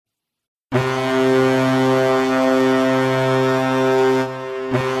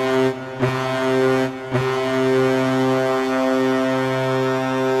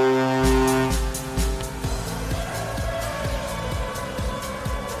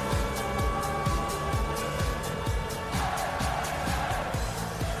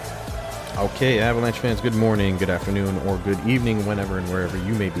Okay, Avalanche fans, good morning, good afternoon, or good evening, whenever and wherever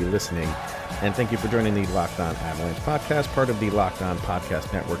you may be listening. And thank you for joining the Locked On Avalanche podcast, part of the Locked On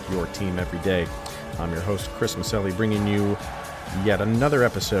Podcast Network, your team every day. I'm your host, Chris Maselli, bringing you yet another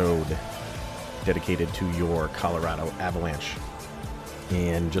episode dedicated to your Colorado Avalanche.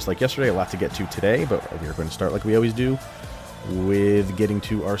 And just like yesterday, a lot to get to today, but we're going to start like we always do with getting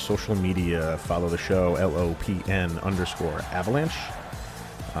to our social media. Follow the show, LOPN_Avalanche.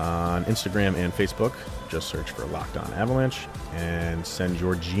 On Instagram and Facebook, just search for Locked On Avalanche and send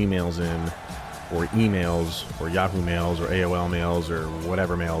your Gmails in, or emails, or Yahoo mails, or AOL mails, or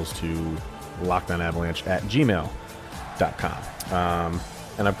whatever mails to lockedonavalanche@gmail.com.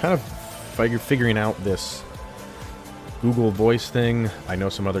 And I'm kind of figuring out this Google Voice thing. I know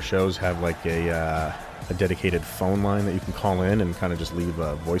some other shows have like a dedicated phone line that you can call in and kind of just leave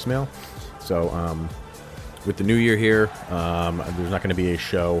a voicemail. So, with the new year here, there's not going to be a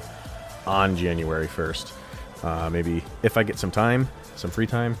show on January 1st. Maybe if I get some free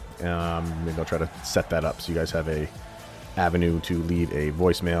time, maybe I'll try to set that up so you guys have a avenue to leave a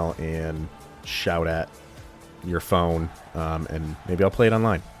voicemail and shout at your phone, and maybe I'll play it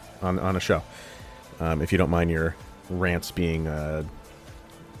online on a show, if you don't mind your rants being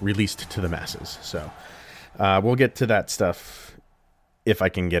released to the masses. So we'll get to that stuff if I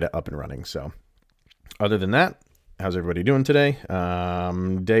can get it up and running. So other than that, how's everybody doing today?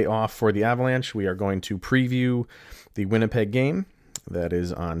 Day off for the Avalanche. We are going to preview the Winnipeg game that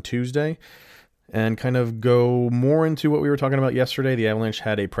is on Tuesday and kind of go more into what we were talking about yesterday. The Avalanche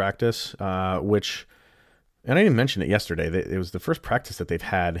had a practice, which, and I didn't mention it yesterday, it was the first practice that they've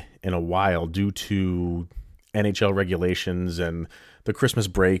had in a while due to NHL regulations and the Christmas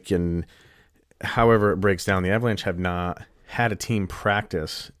break, and however it breaks down, the Avalanche have not had a team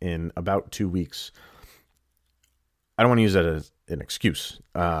practice in about 2 weeks. I don't want to use that as an excuse.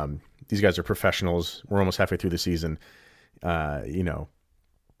 These guys are professionals. We're almost halfway through the season. You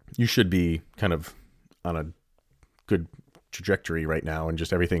should be kind of on a good trajectory right now, and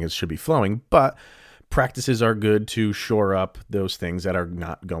just everything should be flowing. But practices are good to shore up those things that are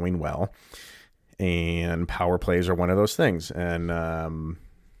not going well. And power plays are one of those things. And,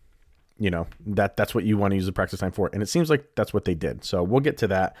 that's what you want to use the practice time for. And it seems like that's what they did. So we'll get to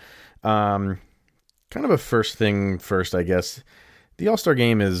that. Kind of a first thing first, I guess. The All-Star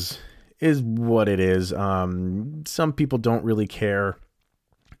game is what it is. Some people don't really care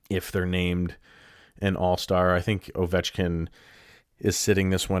if they're named an All-Star. I think Ovechkin is sitting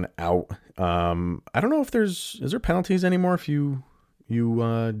this one out. I don't know if is there penalties anymore if you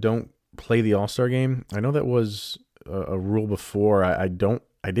don't play the All-Star game. I know that was a rule before. I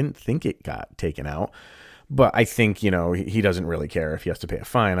didn't think it got taken out, but I think, he doesn't really care if he has to pay a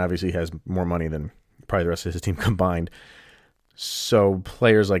fine. Obviously he has more money than probably the rest of his team combined. So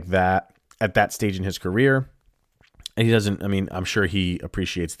players like that at that stage in his career, I'm sure he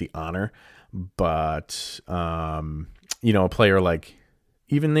appreciates the honor, but, a player like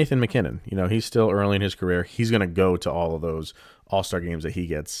even Nathan MacKinnon, he's still early in his career. He's going to go to all of those All-Star games that he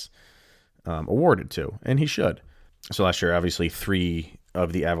gets awarded to, and he should. So last year, obviously 3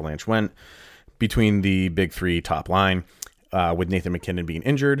 of the Avalanche went between the big 3 top line, with Nathan MacKinnon being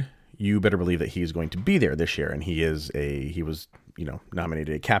injured. You better believe that he's going to be there this year, and he was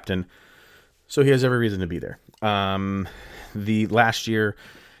nominated a captain, so he has every reason to be there. The last year,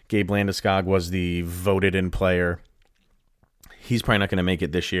 Gabe Landeskog was the voted in player. He's probably not going to make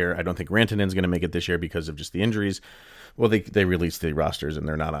it this year. I don't think Rantanen's going to make it this year because of just the injuries. Well, they released the rosters and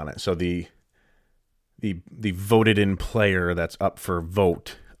they're not on it. So the voted in player that's up for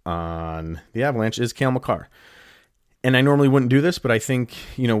vote on the Avalanche is Cale Makar. And I normally wouldn't do this, but I think,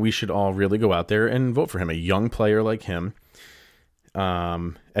 we should all really go out there and vote for him. A young player like him,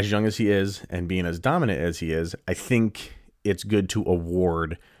 as young as he is and being as dominant as he is, I think it's good to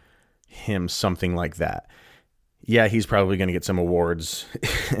award him something like that. Yeah, he's probably going to get some awards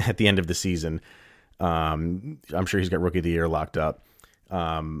at the end of the season. I'm sure he's got Rookie of the Year locked up.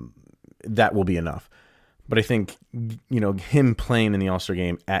 That will be enough. But I think, him playing in the All-Star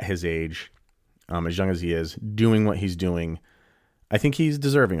game at his age, as young as he is, doing what he's doing, I think he's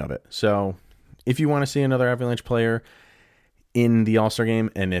deserving of it. So if you want to see another Avalanche player in the All-Star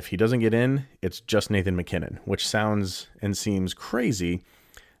game, and if he doesn't get in, it's just Nathan MacKinnon, which sounds and seems crazy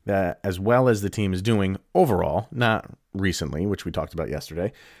that as well as the team is doing overall, not recently, which we talked about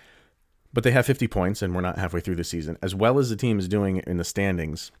yesterday, but they have 50 points and we're not halfway through the season, as well as the team is doing in the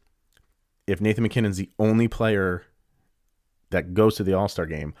standings. If Nathan MacKinnon's the only player that goes to the All-Star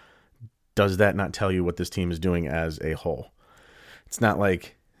game, does that not tell you what this team is doing as a whole? It's not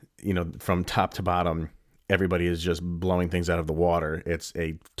like, from top to bottom, everybody is just blowing things out of the water. It's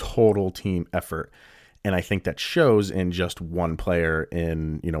a total team effort. And I think that shows in just one player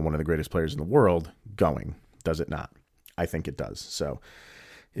in, one of the greatest players in the world going. Does it not? I think it does. So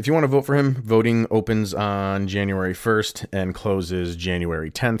if you want to vote for him, voting opens on January 1st and closes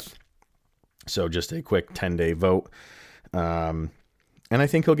January 10th. So just a quick 10-day vote. And I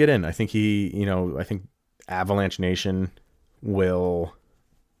think he'll get in. I think I think Avalanche Nation will,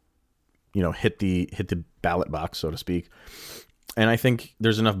 hit the ballot box, so to speak. And I think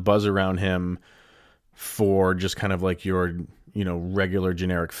there's enough buzz around him for just kind of like your, regular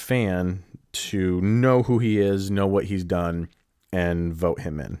generic fan to know who he is, know what he's done, and vote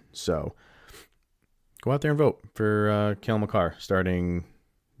him in. So go out there and vote for Cale Makar starting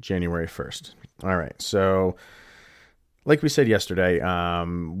January 1st. All right. So like we said yesterday,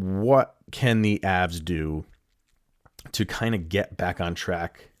 what can the Avs do to kind of get back on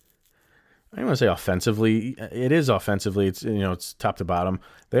track? I don't want to say offensively. It is offensively. It's, it's top to bottom.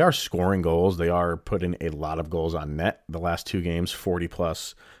 They are scoring goals. They are putting a lot of goals on net. The last 2 games, 40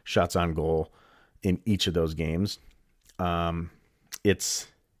 plus shots on goal in each of those games. It's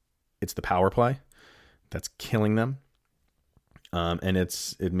the power play that's killing them. And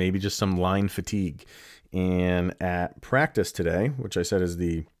it may be just some line fatigue. And at practice today, which I said is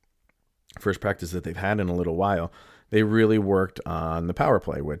the first practice that they've had in a little while, they really worked on the power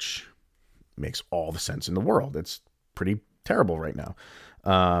play, which makes all the sense in the world. It's pretty terrible right now.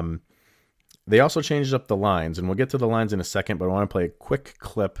 They also changed up the lines, and we'll get to the lines in a second, but I want to play a quick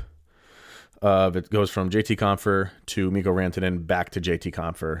clip of it. Goes from JT Compher to Mikko Rantanen back to JT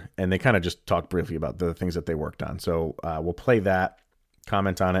Compher, and they kind of just talk briefly about the things that they worked on. So we'll play that,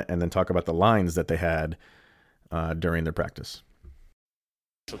 comment on it, and then talk about the lines that they had during their practice.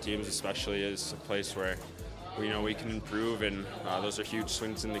 Special teams especially is a place where we can improve, and those are huge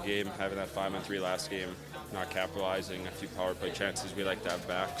swings in the game. Having that 5-on-3 last game, not capitalizing, a few power play chances we like to have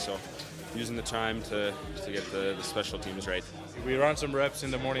back. So using the time to get the special teams right. We run some reps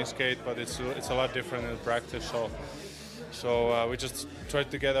in the morning skate, but it's a lot different in practice. So we just tried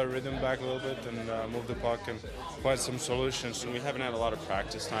to get our rhythm back a little bit and move the puck and find some solutions. And we haven't had a lot of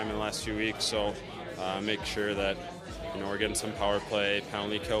practice time in the last few weeks, so make sure that we're getting some power play,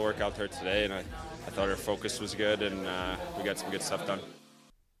 penalty kill work out there today, and I thought our focus was good, and we got some good stuff done.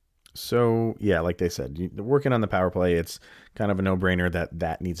 So, yeah, like they said, working on the power play, it's kind of a no-brainer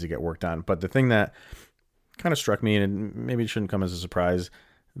that needs to get worked on. But the thing that kind of struck me, and maybe it shouldn't come as a surprise,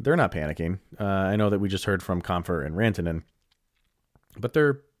 they're not panicking. I know that we just heard from Compher and Rantanen, but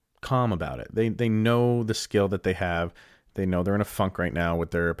they're calm about it. They know the skill that they have. They know they're in a funk right now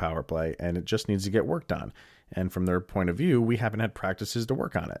with their power play, and it just needs to get worked on. And from their point of view, we haven't had practices to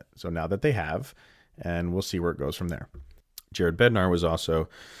work on it. So now that they have, and we'll see where it goes from there. Jared Bednar was also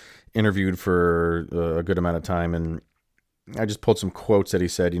interviewed for a good amount of time, and I just pulled some quotes that he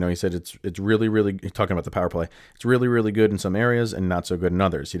said. He said it's really, really, talking about the power play, it's really, really good in some areas and not so good in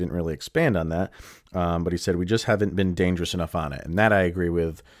others. He didn't really expand on that, but he said we just haven't been dangerous enough on it, and that I agree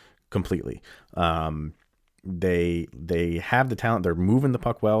with completely. They have the talent. They're moving the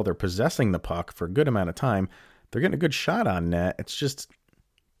puck well. They're possessing the puck for a good amount of time. They're getting a good shot on net. It's just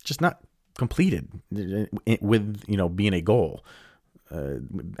not completed with, being a goal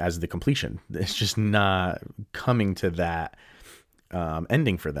as the completion. It's just not coming to that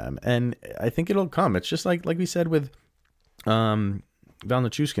ending for them. And I think it'll come. It's just like we said with Val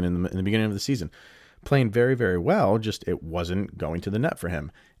Nichushkin in the beginning of the season, playing very, very well. Just it wasn't going to the net for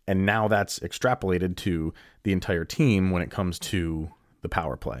him. And now that's extrapolated to the entire team when it comes to the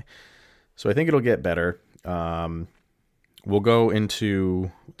power play. So I think it'll get better. We'll go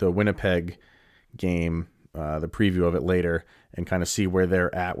into the Winnipeg game, the preview of it later, and kind of see where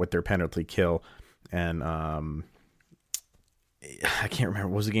they're at with their penalty kill. And I can't remember,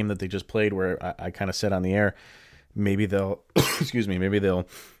 what was the game that they just played where I kind of said on the air, maybe they'll, maybe they'll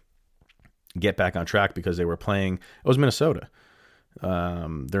get back on track because they were playing, it was Minnesota.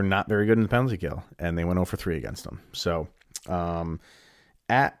 They're not very good in the penalty kill, and they went 0 for 3 against them. So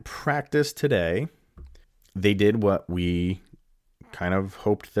at practice today, they did what we kind of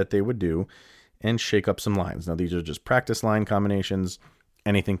hoped that they would do and shake up some lines. Now, these are just practice line combinations.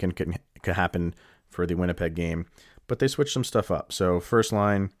 Anything can happen for the Winnipeg game, but they switched some stuff up. So first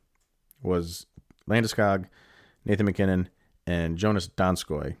line was Landeskog, Nathan MacKinnon, and Jonas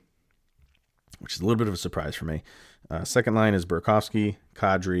Donskoy, which is a little bit of a surprise for me. Second line is Burakovsky,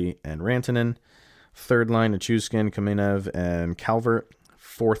 Kadri, and Rantanen. Third line, Nichushkin, Kamenev, and Calvert.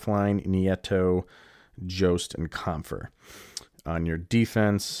 Fourth line, Nieto, Jost, and Compher. On your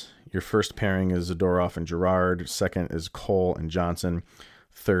defense, your first pairing is Zadorov and Girard. Second is Cole and Johnson.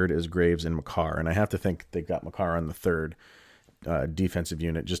 third is Graves and Makar. And I have to think they got Makar on the third defensive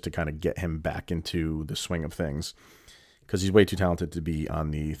unit just to kind of get him back into the swing of things, because he's way too talented to be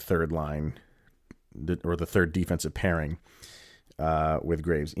on the third line or the third defensive pairing with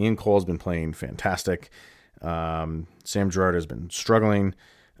Graves. Ian Cole's been playing fantastic. Sam Girard has been struggling.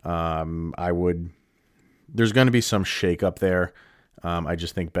 There's going to be some shake up there. I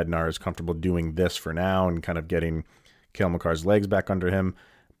just think Bednar is comfortable doing this for now and kind of getting Cale Makar's legs back under him.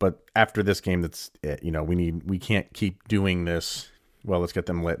 But after this game, that's it. We can't keep doing this. Well, let's get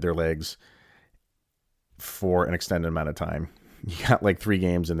them their legs for an extended amount of time. You got like 3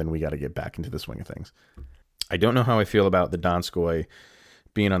 games, and then we got to get back into the swing of things. I don't know how I feel about the Donskoy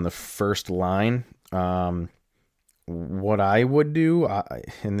being on the first line. What I would do,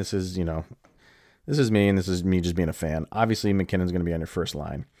 and this is me, and this is me just being a fan. Obviously, McKinnon's going to be on your first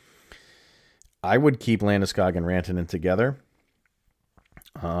line. I would keep Landeskog and Rantanen together.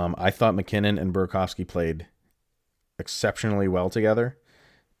 I thought McKinnon and Burakovsky played exceptionally well together.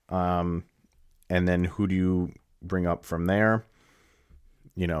 And then who do you bring up from there?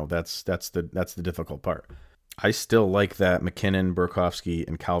 That's the difficult part. I still like that McKinnon, Burakovsky,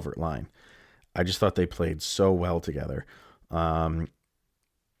 and Calvert line. I just thought they played so well together. And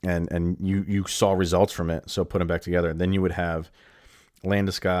you saw results from it, so put them back together. Then you would have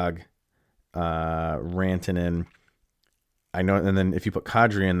Landeskog, Rantanen. I know, and then if you put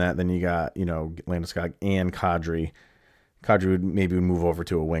Kadri in that, then you got, Landeskog and Kadri. Kadri would move over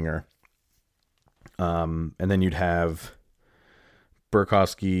to a winger. And then you'd have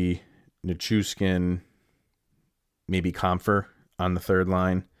Burakovsky, Nichushkin, maybe Comfer on the third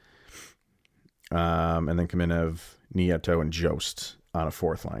line. And then Kamenev, Nieto, and Jost on a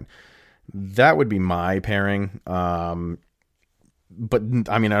fourth line. That would be my pairing. But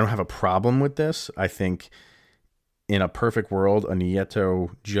I don't have a problem with this. I think in a perfect world, a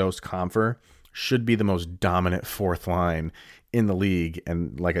Nieto, Jost, Comfer should be the most dominant fourth line in the league.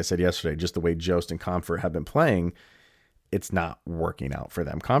 And like I said yesterday, just the way Jost and Comfer have been playing, it's not working out for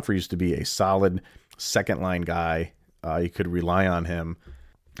them. Comfer used to be a solid second line guy. You could rely on him.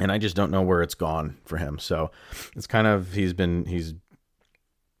 And I just don't know where it's gone for him. So it's kind of, he's been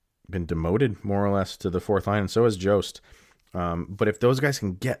demoted more or less to the fourth line, and so has Jost. But if those guys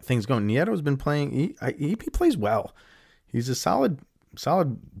can get things going, Nieto's been playing. He plays well. He's a solid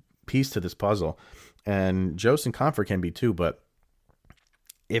piece to this puzzle, and Jost and Comfer can be too. But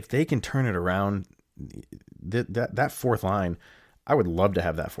if they can turn it around, that fourth line, I would love to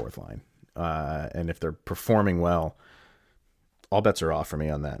have that fourth line. And if they're performing well, all bets are off for me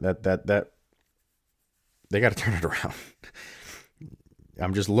on that. That they got to turn it around.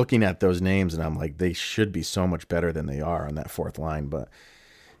 I'm just looking at those names and I'm like, they should be so much better than they are on that fourth line, but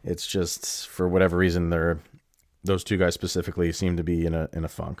it's just for whatever reason those two guys specifically seem to be in a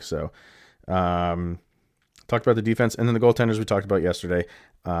funk. So talked about the defense, and then the goaltenders we talked about yesterday.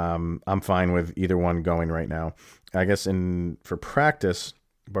 I'm fine with either one going right now. I guess for practice,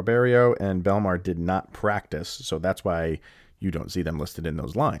 Barberio and Belmar did not practice, so that's why you don't see them listed in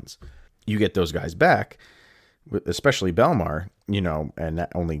those lines. You get those guys back, especially Belmar, and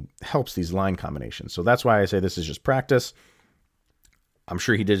that only helps these line combinations. So that's why I say this is just practice. I'm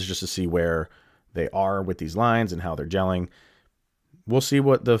sure he did it just to see where they are with these lines and how they're gelling. We'll see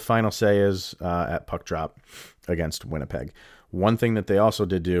what the final say is at puck drop against Winnipeg. One thing that they also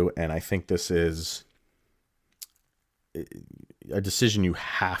did do, and I think this is a decision you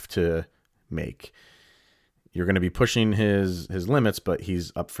have to make. You're going to be pushing his limits, but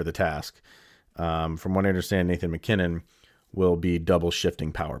he's up for the task. From what I understand, Nathan McKinnon will be double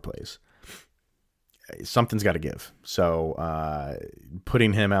shifting power plays. Something's got to give. So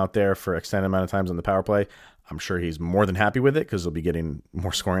putting him out there for extended amount of times on the power play, I'm sure he's more than happy with it because he'll be getting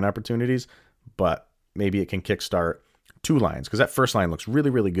more scoring opportunities. But maybe it can kickstart two lines, because that first line looks really,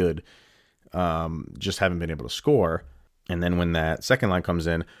 really good. Just haven't been able to score. And then when that second line comes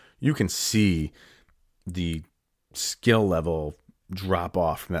in, you can see the skill level drop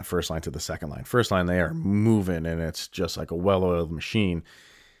off from that first line to the second line. First line, they are moving, and it's just like a well-oiled machine.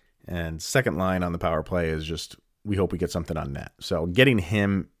 And second line on the power play is just, we hope we get something on net. So getting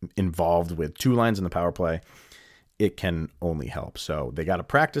him involved with two lines in the power play, it can only help. So they got to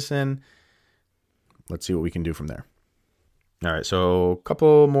practice in. Let's see what we can do from there. All right, so a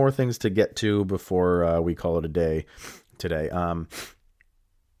couple more things to get to before we call it a day today.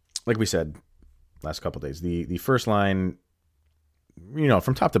 Like we said last couple of days, the first line,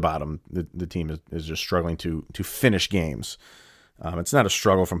 from top to bottom, the team is just struggling to finish games. It's not a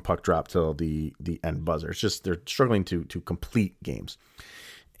struggle from puck drop till the end buzzer. It's just they're struggling to complete games.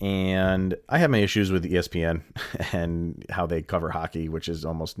 And I have my issues with ESPN and how they cover hockey, which is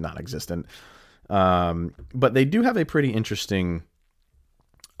almost non-existent. But they do have a pretty interesting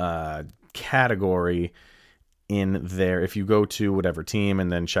category in there. If you go to whatever team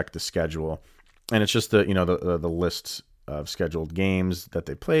and then check the schedule, and it's just the list of scheduled games that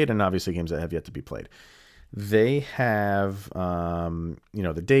they played, and obviously games that have yet to be played. They have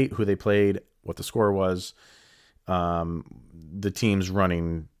the date, who they played, what the score was, the team's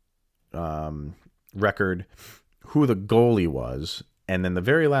running record, who the goalie was, and then the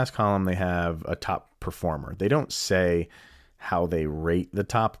very last column they have a top performer. They don't say how they rate the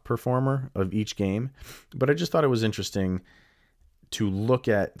top performer of each game, but I just thought it was interesting to look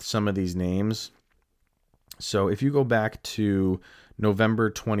at some of these names. So if you go back to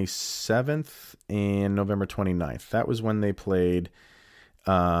November 27th and November 29th, that was when they played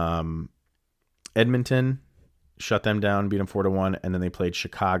Edmonton, shut them down, beat them 4-1, and then they played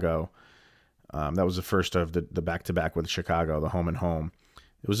Chicago. That was the first of the back-to-back with Chicago, the home and home.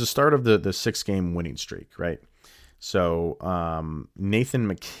 It was the start of the 6-game winning streak, right? So Nathan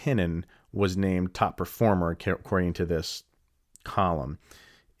MacKinnon was named top performer according to this column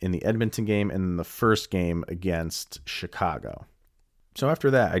in the Edmonton game and in the first game against Chicago. So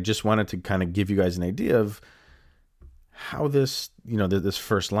after that, I just wanted to kind of give you guys an idea of how this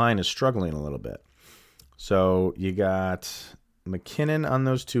first line is struggling a little bit. So you got MacKinnon on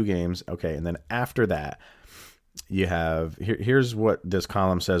those 2 games. Okay, and then after that, you have, here's what this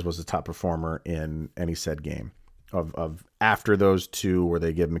column says was the top performer in any said game. Of after those 2 where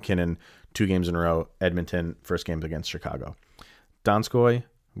they give MacKinnon 2 games in a row, Edmonton, first game against Chicago. Donskoy,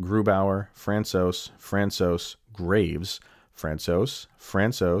 Grubauer, Francouz, Graves,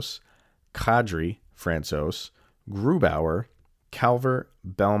 Francouz, Kadri, Francouz, Grubauer, Calvert,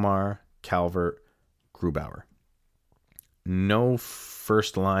 Belmar, Calvert, Grubauer. No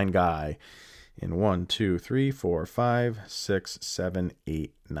first line guy in 1, 2, 3, 4, 5, 6, 7,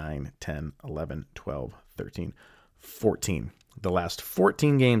 8, 9, 10, 11, 12, 13, 14. The last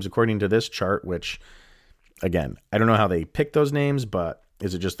 14 games, according to this chart, which, again, I don't know how they pick those names, but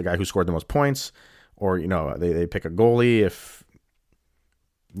is it just the guy who scored the most points? Or, they pick a goalie if,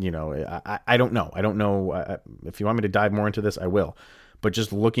 I don't know. I don't know. If you want me to dive more into this, I will. But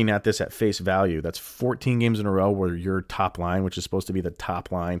just looking at this at face value, that's 14 games in a row where your top line, which is supposed to be the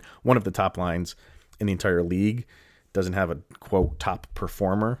top line, one of the top lines in the entire league, doesn't have a, quote, top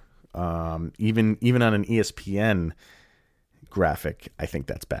performer. Even on an ESPN graphic, I think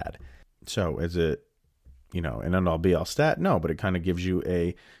that's bad. So is it, an end-all be-all stat? No, but it kind of gives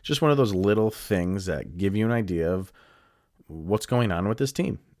you just one of those little things that give you an idea of what's going on with this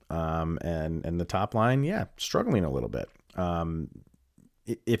team. And the top line, struggling a little bit.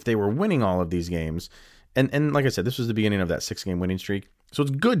 If they were winning all of these games, and like I said, this was the beginning of that 6-game winning streak, so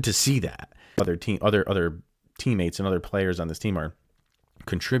it's good to see that other teammates and other players on this team are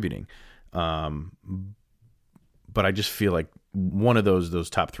contributing. But I just feel like one of those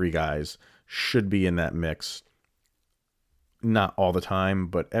top 3 guys should be in that mix. Not all the time,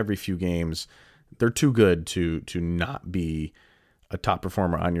 but every few games. They're too good to not be a top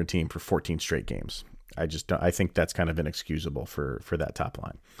performer on your team for 14 straight games. I think that's kind of inexcusable for that top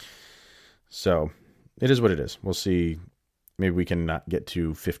line. So it is what it is. We'll see. Maybe we can not get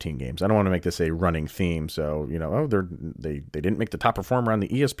to 15 games. I don't want to make this a running theme. So, they didn't make the top performer on the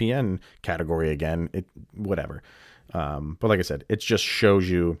ESPN category again. Whatever. But like I said, it just shows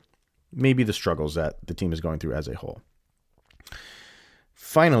you maybe the struggles that the team is going through as a whole.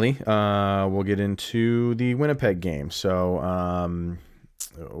 Finally, we'll get into the Winnipeg game. So,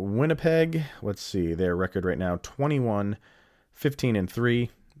 Winnipeg, let's see, their record right now, 21-15-3.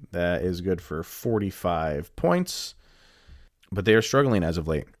 That is good for 45 points. But they are struggling as of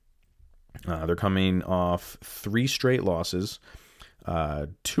late. They're coming off 3 straight losses,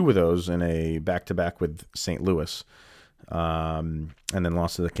 2 of those in a back-to-back with St. Louis, and then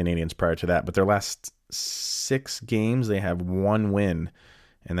lost to the Canadiens prior to that. But their last 6 games, they have 1 win,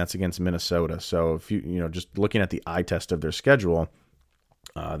 and that's against Minnesota. So if you just looking at the eye test of their schedule,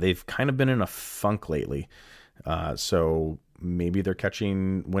 they've kind of been in a funk lately. So maybe they're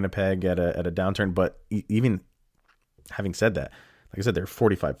catching Winnipeg at a downturn. But even having said that, like I said, they're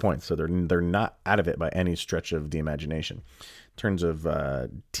 45 points, so they're not out of it by any stretch of the imagination. In terms of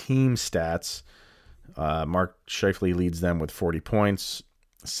team stats, Mark Scheifele leads them with 40 points,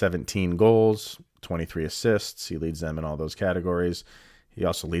 17 goals, 23 assists. He leads them in all those categories. He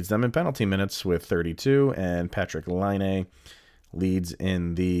also leads them in penalty minutes with 32, and Patrick Laine leads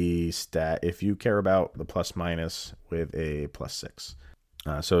in the stat, if you care about the plus minus, with a +6.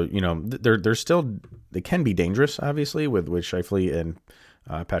 So they're still, they can be dangerous, obviously, with Scheifele and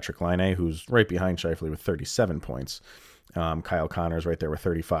Patrick Laine, who's right behind Scheifele with 37 points. Kyle Connor's right there with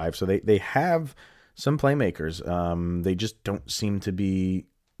 35. So they have some playmakers. They just don't seem to be.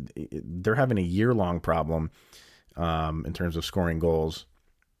 They're having a year-long problem in terms of scoring goals.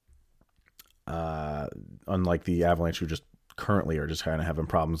 Unlike the Avalanche, who just currently are just kind of having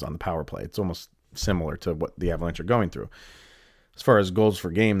problems on the power play. It's almost similar to what the Avalanche are going through. As far as goals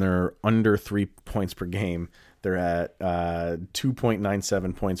for game, they're under 3 points per game. They're at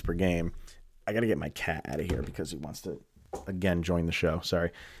 2.97 points per game. I got to get my cat out of here because he wants to, again, join the show.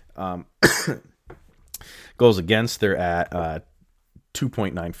 Sorry. Goals against, they're at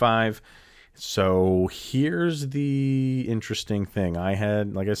 2.95. So here's the interesting thing. I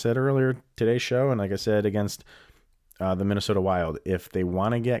had, like I said earlier, today's show, and like I said against the Minnesota Wild, if they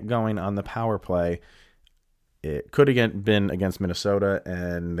want to get going on the power play, it could have been against Minnesota,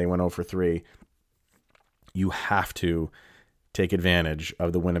 and they went 0 for 3. You have to take advantage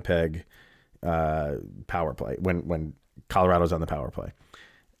of the Winnipeg power play when Colorado's on the power play.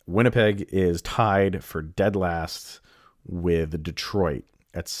 Winnipeg is tied for dead last with Detroit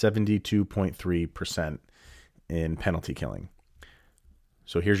at 72.3% in penalty killing.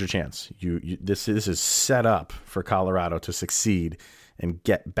 So here's your chance. This is set up for Colorado to succeed and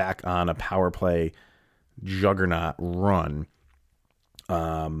get back on a power play juggernaut run.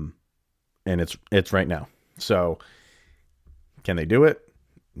 And it's right now. So can they do it?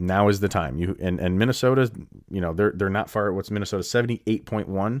 Now is the time. And Minnesota, they're not far. What's Minnesota?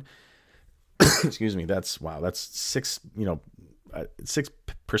 78.1. Excuse me. That's 6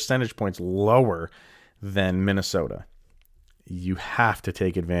 percentage points lower than Minnesota. You have to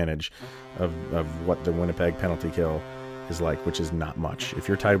take advantage of what the Winnipeg penalty kill is like, which is not much. If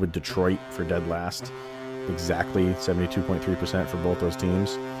you're tied with Detroit for dead last, exactly 72.3% for both those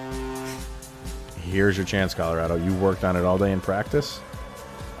teams, here's your chance, Colorado. You worked on it all day in practice,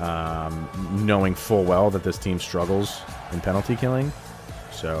 knowing full well that this team struggles in penalty killing.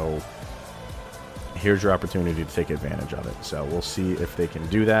 So here's your opportunity to take advantage of it. So we'll see if they can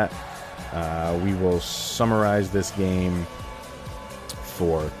do that. We will summarize this game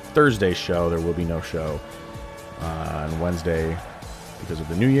for Thursday's show. There will be no show on Wednesday because of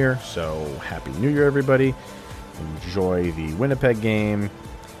the New Year. So Happy New Year, everybody. Enjoy the Winnipeg game.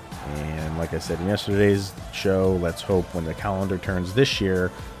 And like I said in yesterday's show, let's hope when the calendar turns this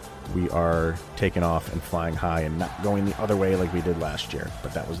year, we are taking off and flying high and not going the other way like we did last year.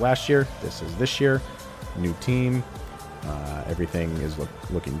 But that was last year. This is this year. New team. Everything is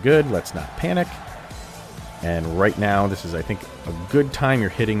looking good. Let's not panic. And right now, this is, I think, a good time you're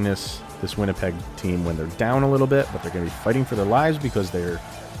hitting this Winnipeg team when they're down a little bit, but they're going to be fighting for their lives because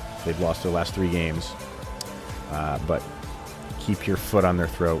they've lost their last 3 games. But keep your foot on their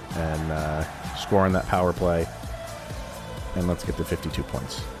throat and score on that power play, and let's get to 52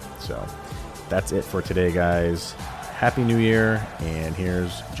 points. So that's it for today, guys. Happy New Year, and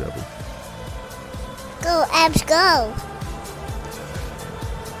here's Joby. Go, Abs, go!